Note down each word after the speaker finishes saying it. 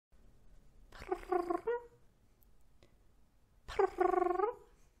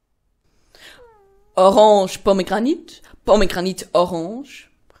orange pomegranate, pomegranate orange.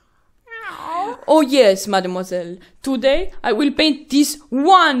 Oh yes, mademoiselle. Today I will paint this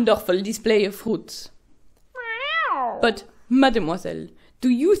wonderful display of fruits. But, mademoiselle, do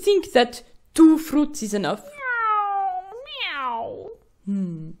you think that 2 fruits is enough?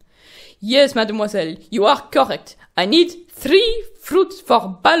 Yes, mademoiselle, you are correct. I need 3 fruits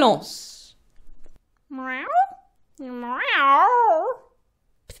for balance.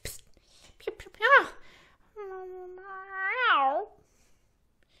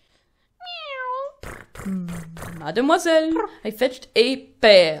 Mademoiselle, I fetched a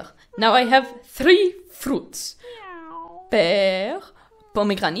pear. Now I have 3 fruits. Pear,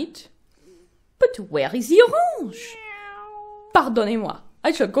 pomegranate. But where is the orange? Pardonnez-moi,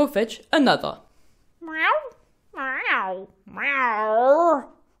 I shall go fetch another.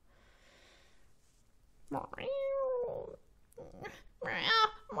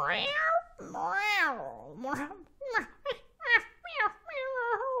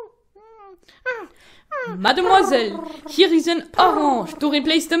 Mademoiselle, here is an orange to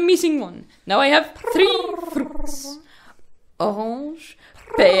replace the missing one. Now I have 3 fruits. Orange,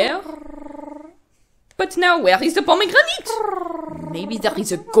 pear. But now where is the pomegranate? Maybe there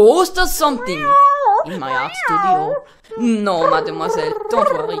is a ghost or something in my art studio. No, mademoiselle,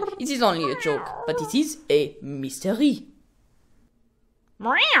 don't worry. It is only a joke, but it is a mystery.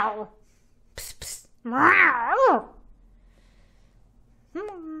 Meow. Psst, psst. Meow.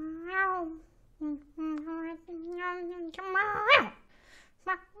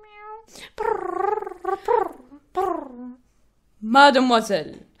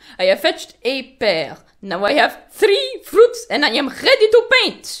 Mademoiselle, I have fetched a pear. Now I have 3 fruits and I am ready to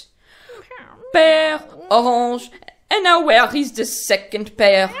paint. Pear, orange, and now where is the second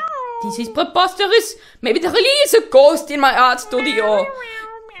pear? This is preposterous. Maybe there really is a ghost in my art studio.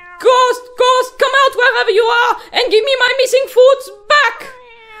 Ghost, ghost, come out wherever you are and give me my missing fruits back.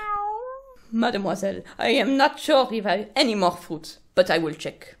 Mademoiselle, I am not sure if I have any more fruits, but I will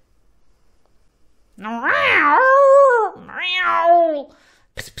check. Meow. Meow.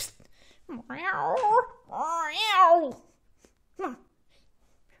 Psst, psst. Meow. Meow.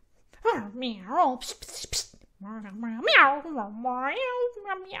 Meow. Psst, psst, psst. Meow. Meow. Meow. Meow.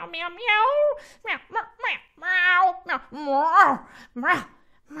 Meow. Meow. Meow.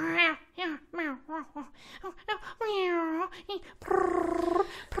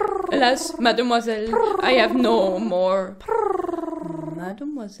 Alas, mademoiselle, I have no more.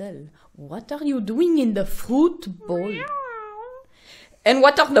 Mademoiselle, what are you doing in the fruit bowl? And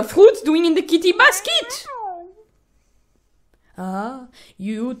what are the fruits doing in the kitty basket? Ah,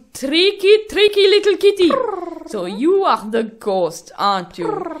 you tricky, tricky little kitty. So you are the ghost, aren't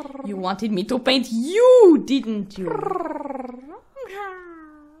you? You wanted me to paint you, didn't you?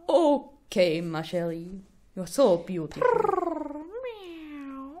 Okay, ma chérie. You're so beautiful.